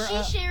mean, you were...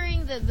 She's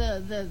sharing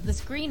the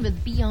screen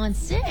with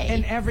Beyonce.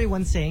 And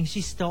everyone's saying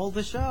she stole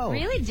the show.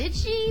 Really? Did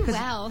she?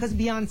 Wow. Because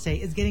Beyonce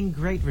is getting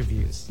great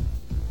reviews.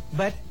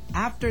 But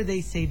after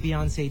they say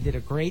Beyonce did a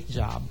great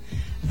job,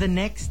 the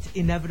next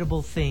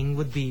inevitable thing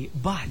would be,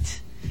 but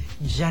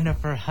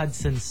Jennifer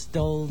Hudson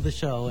stole the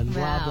show and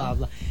blah, Wow. blah,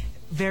 blah.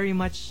 Very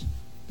much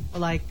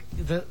like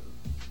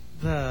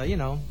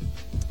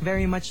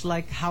very much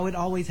like how it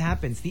always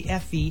happens. The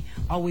Effie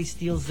always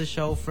steals the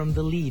show from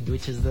the lead,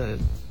 which is the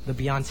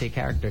Beyonce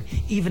character,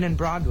 even in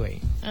Broadway.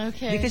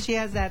 Okay. Because she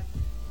has that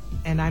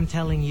 "And I'm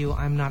Telling You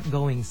I'm Not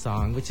Going"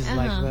 song, which is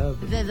like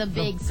the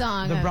big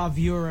song. the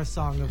bravura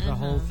song of the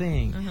whole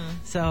thing.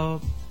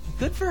 So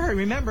good for her.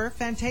 Remember,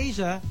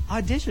 Fantasia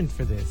auditioned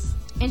for this.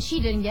 And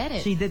she didn't get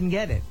it. She didn't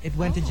get it. It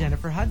went to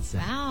Jennifer Hudson.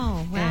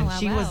 Wow. And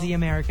she was the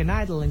American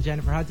Idol, and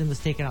Jennifer Hudson was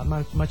taken out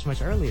much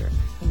earlier.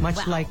 Much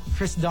Wow. like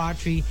Chris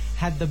Daughtry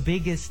had the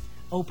biggest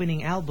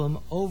opening album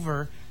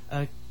over,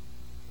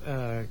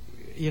 the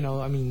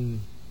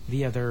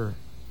other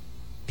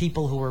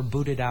people who were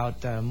booted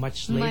out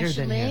much later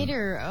than him.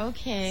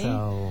 Okay.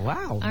 So,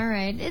 wow. All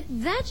right.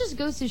 That just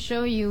goes to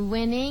show you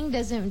winning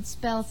doesn't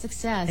spell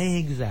success.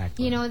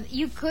 Exactly. You know,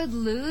 you could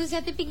lose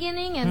at the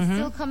beginning and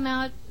still come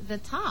out the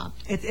top.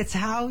 It's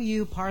how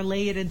you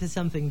parlay it into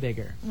something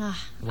bigger. Wow.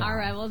 All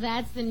right. Well,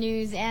 that's the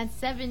news at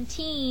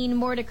 17.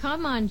 More to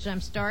come on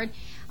Jumpstart.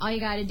 All you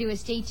got to do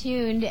is stay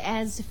tuned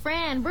as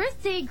Fran,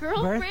 birthday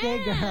girl.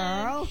 Birthday Fran.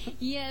 girl.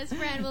 Yes,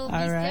 Fran will be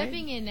All right.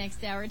 stepping in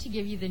next hour to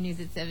give you the news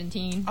at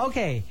 17.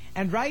 Okay,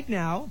 and right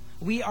now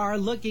we are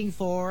looking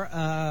for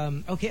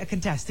a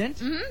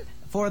contestant.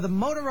 For the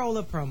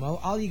Motorola promo,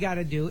 all you got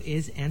to do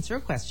is answer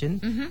a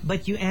question,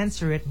 but you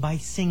answer it by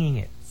singing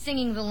it.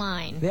 Singing the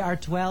line. There are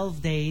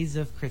 12 days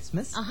of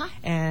Christmas,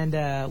 and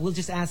we'll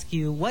just ask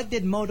you, what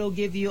did Moto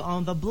give you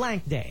on the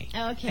blank day?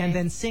 Okay. And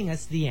then sing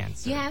us the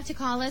answer. You have to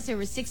call us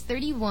over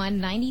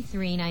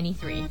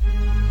 631-9393.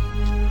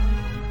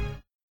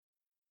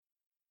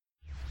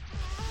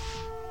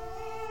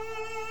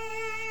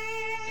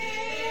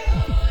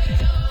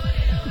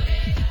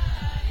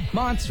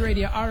 Monts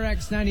Radio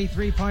RX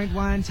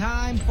 93.1.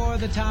 Time for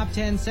the top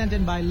 10 sent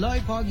in by Loy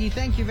Pogi.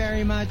 Thank you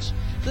very much.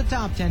 The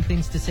top 10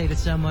 things to say to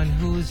someone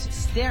who's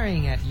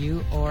staring at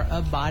you or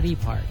a body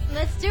part.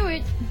 Let's do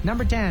it.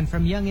 Number 10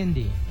 from Young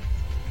Indy.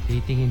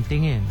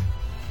 Titingin-tingin.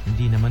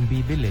 Hindi naman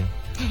bibili.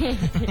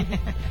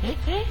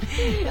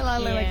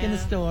 Like in the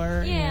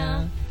store.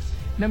 Yeah.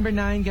 Number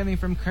 9 coming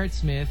from Kurt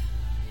Smith.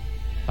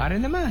 Para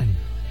naman.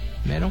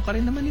 Meron ka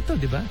rin naman ito,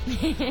 di ba?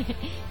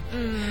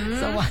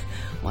 So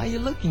why are you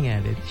looking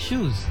at it?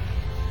 Shoes.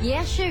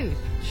 Yeah, shoes.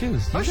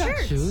 Shoes. You Or got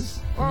shirts. shoes.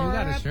 Or You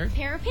got a shirt.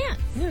 pair of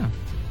pants. Yeah.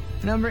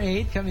 Number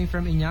 8, coming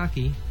from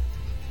Iñaki.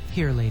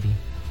 Here, lady.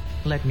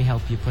 Let me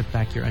help you put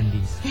back your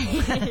undies.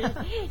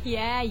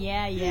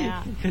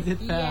 Yeah. Because it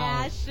fell.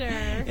 Yeah,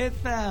 sure. It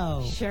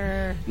fell.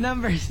 Sure.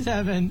 Number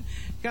 7,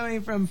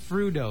 coming from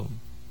Frudo.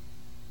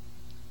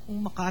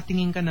 Kung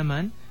makatingin ka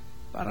naman,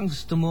 parang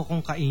gusto mo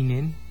kong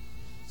kainin.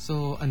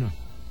 So, ano?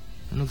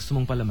 Ano gusto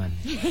mong palaman?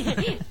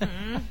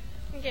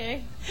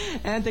 Okay.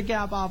 And to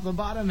cap off the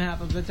bottom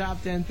half of the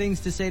top 10 things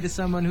to say to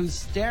someone who's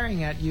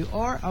staring at you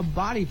or a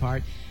body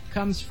part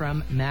comes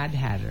from Mad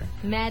Hatter.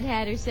 Mad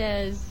Hatter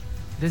says,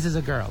 This is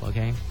a girl,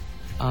 okay?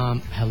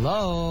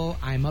 Hello,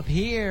 I'm up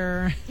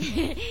here.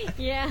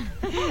 yeah.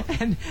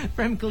 And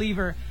from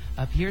Cleaver,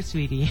 up here,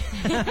 sweetie.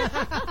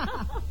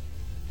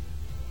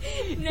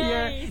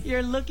 Nice.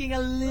 You're looking a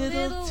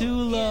little too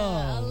low.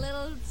 Yeah, a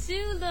little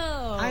too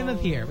low. I'm up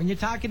here. When you're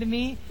talking to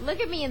me,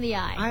 Look at me in the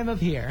eye. I'm up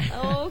here.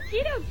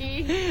 Okie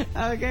dokie.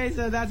 Okay,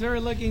 so that's what we're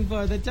looking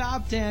for. The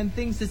top 10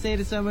 things to say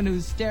to someone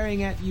who's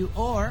staring at you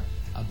or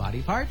a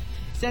body part.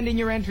 Send in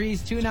your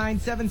entries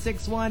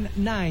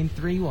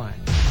 29761-931.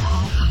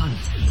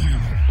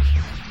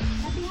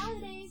 Happy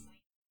holidays.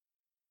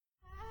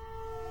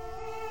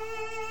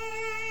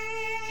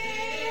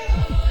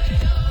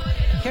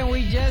 Can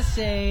we just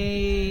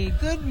say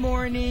good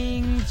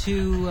morning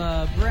to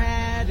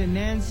Brad and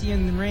Nancy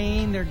and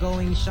Rain? They're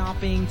going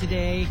shopping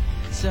today.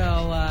 So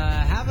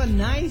have a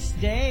nice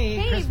day,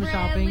 Hey, Christmas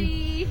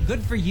Bradley. shopping.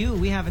 Good for you.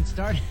 We haven't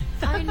started.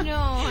 I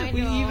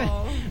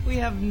know. We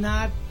have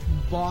not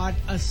bought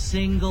a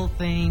single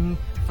thing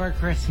for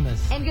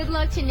Christmas. And good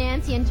luck to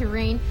Nancy and to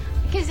Rain.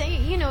 Because,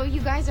 you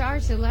guys are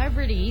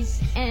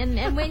celebrities.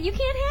 And when you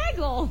can't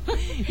haggle.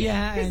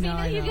 Yeah, I Because know.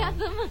 I you know. got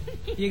the money.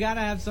 You gotta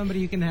have somebody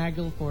who can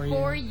haggle for you.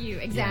 For you,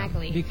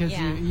 exactly. Yeah, because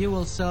Yeah. you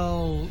will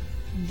so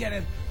get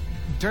it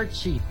dirt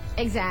cheap.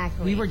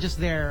 Exactly. We were just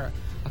there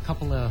a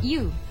couple of...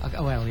 You.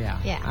 Well, yeah.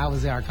 Yeah. I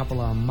was there a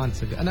couple of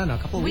months ago. No, a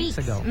couple of weeks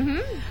ago.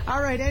 Mm-hmm.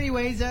 All right,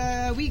 anyways,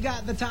 we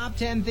got the top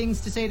 10 things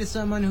to say to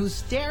someone who's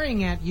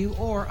staring at you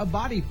or a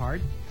body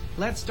part.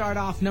 Let's start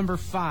off number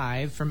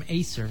 5 from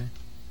Acer.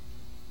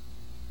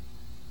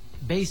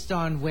 Based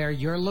on where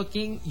you're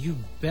looking, you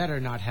better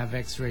not have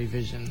X-ray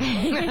vision.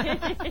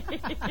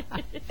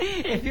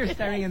 If you're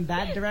staring in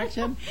that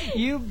direction,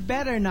 you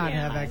better not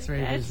have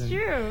X-ray That's vision.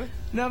 true.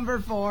 Number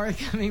 4,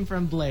 coming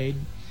from Blade.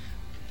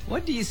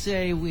 What do you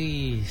say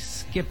we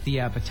skip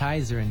the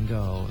appetizer and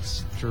go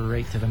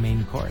straight to the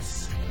main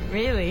course?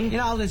 Really? You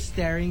know, all this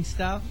staring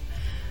stuff?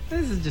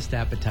 This is just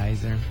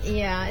appetizer.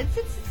 Yeah,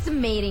 it's a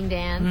mating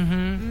dance.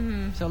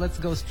 Mm-hmm. So let's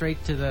go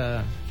straight to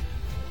the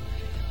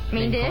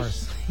Main dish?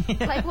 course.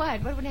 Like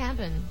what? What would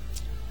happen?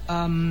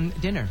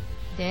 Dinner.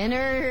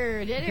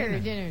 Dinner.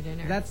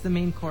 That's the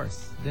main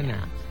course, dinner.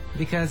 Yeah.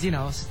 Because,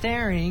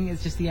 staring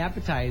is just the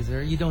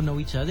appetizer. You don't know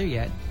each other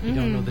yet. You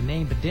don't know the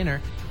name, but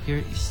dinner,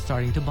 you're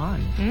starting to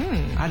bond.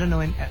 I don't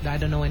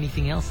know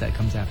anything else that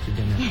comes after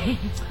dinner.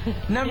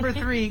 Number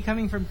 3,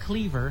 coming from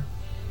Cleaver.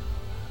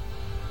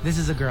 This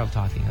is a girl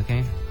talking,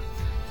 okay?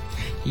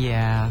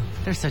 Yeah,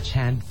 they're such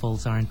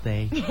handfuls, aren't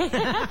they?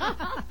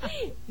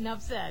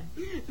 Enough said.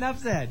 Enough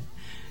said.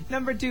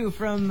 Number 2,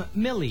 from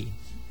Millie.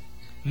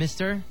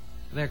 Mister,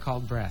 they're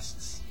called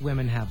breasts.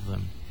 Women have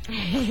them.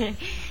 This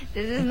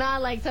is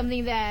not like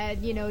something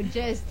that,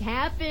 just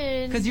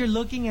happened. Because you're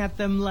looking at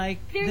them like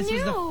They're this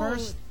is the new.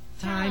 first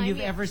time you've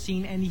yeah. ever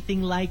seen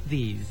anything like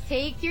these.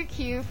 Take your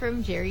cue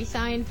from Jerry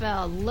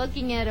Seinfeld.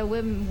 Looking at a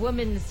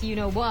woman's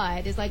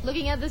you-know-what is like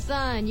looking at the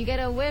sun. You get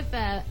a whiff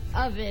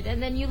of it,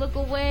 and then you look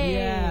away.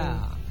 Yeah.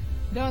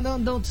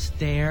 Don't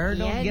stare.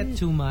 Don't Yeah, get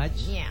too much.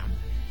 Yeah.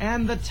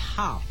 And the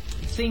top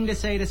thing to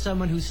say to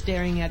someone who's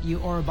staring at you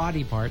or a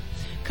body part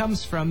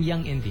comes from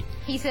Young Indie.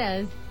 He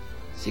says,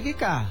 Sige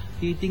ka,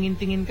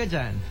 titingin-tingin ka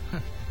dyan.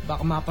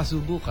 Baka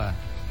mapasubo ka.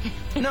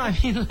 No, I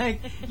mean, like,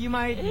 you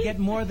might get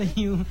more than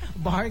you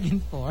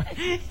bargained for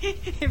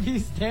if you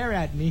stare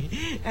at me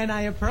and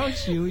I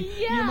approach you.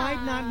 Yeah. You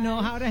might not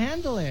know how to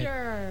handle it.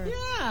 sure.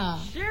 Yeah.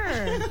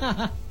 Sure.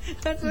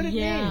 That's what it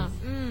Yeah.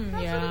 means.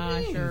 That's Yeah, what it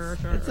means. sure.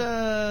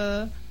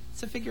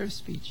 It's a figure of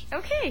speech.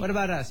 Okay. What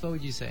about us? What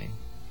would you say?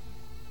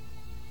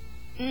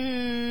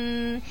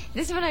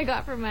 This is what I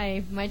got from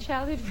my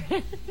childhood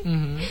friend.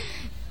 Mm-hmm.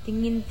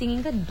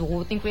 Tingin-tingin ka,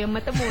 dutin ko yung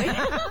mata mo eh.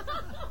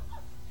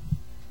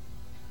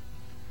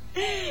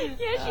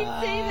 Yeah, she'd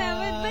say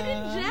that, but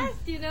in jest,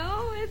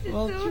 It's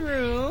Well, so,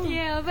 true.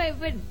 Yeah,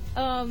 but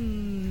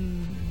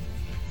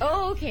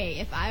okay.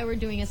 If I were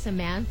doing a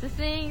Samantha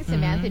thing,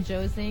 Samantha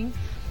Joe's thing,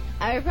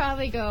 I would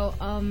probably go,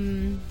 I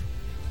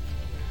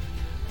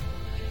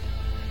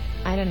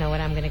don't know what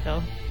I'm gonna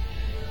go.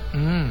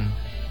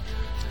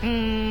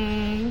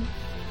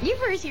 You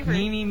first.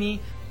 Me.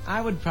 I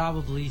would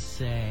probably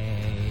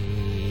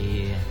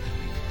say...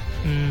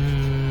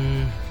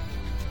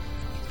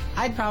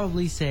 I'd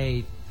probably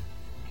say...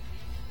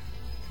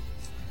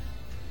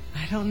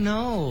 I don't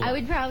know. I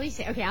would probably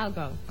say, okay, I'll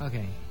go.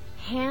 Okay.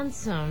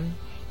 Handsome,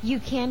 You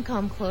can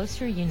come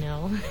closer, you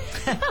know.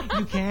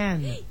 You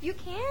can. You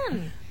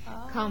can.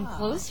 Come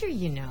closer,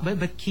 you know.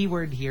 But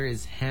keyword here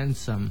is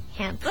handsome.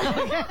 Handsome.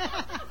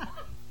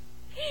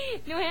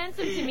 No,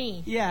 handsome to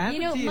me. Yeah, you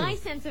know, handsome to you. my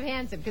sense of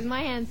handsome, because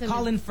my handsome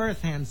Colin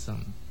Firth,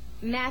 handsome.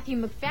 is Matthew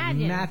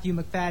McFadden. Matthew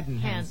McFadden,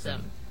 handsome.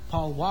 Handsome.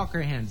 Paul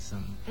Walker,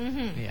 handsome.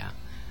 Mm-hmm. Yeah.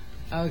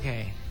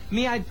 Okay.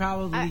 Me, I'd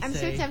probably I'm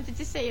say... so tempted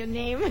to say your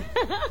name.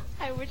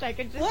 I wish I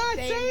could just What?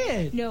 say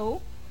Say it.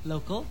 No.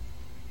 Local?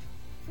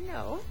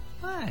 No.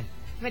 What?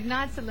 But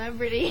not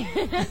celebrity.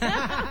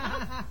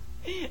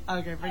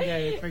 Okay,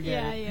 forget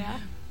it. Yeah.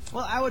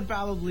 Well, I would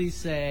probably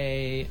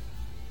say...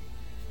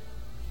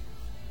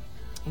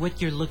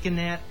 What you're looking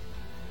at,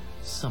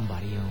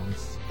 somebody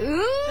owns.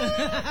 Ooh!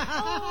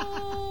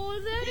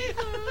 Oh, that is...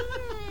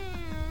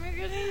 We're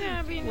getting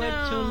happy What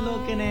now. you're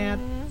looking at,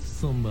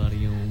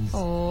 somebody owns.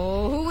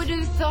 Oh, who would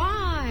have thought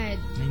I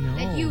know.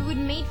 that you would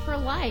mate for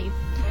life?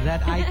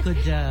 That I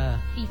could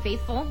Be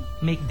faithful?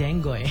 make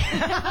dengue.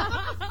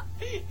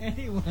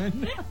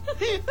 Anyone?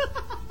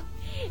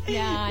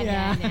 Nah,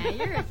 Yeah.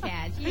 you're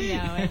attached. You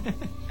know it.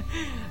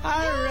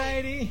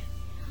 Alrighty.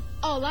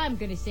 All I'm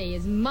gonna say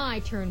is my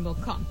turn will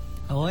come.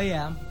 Oh,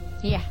 yeah.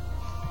 Yeah.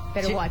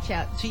 Better To- watch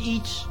out. To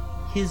each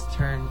his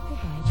turn.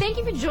 Thank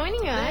you for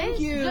joining us. Thank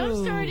you.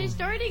 Jump Start is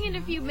starting in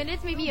a few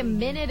minutes, maybe a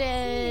minute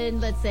and,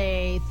 let's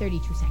say,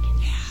 32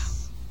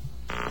 seconds.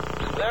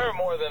 There are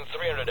more than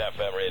 300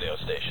 FM radio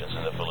stations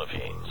in the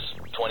Philippines.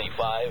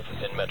 25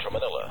 in Metro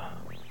Manila.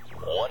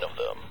 One of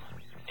them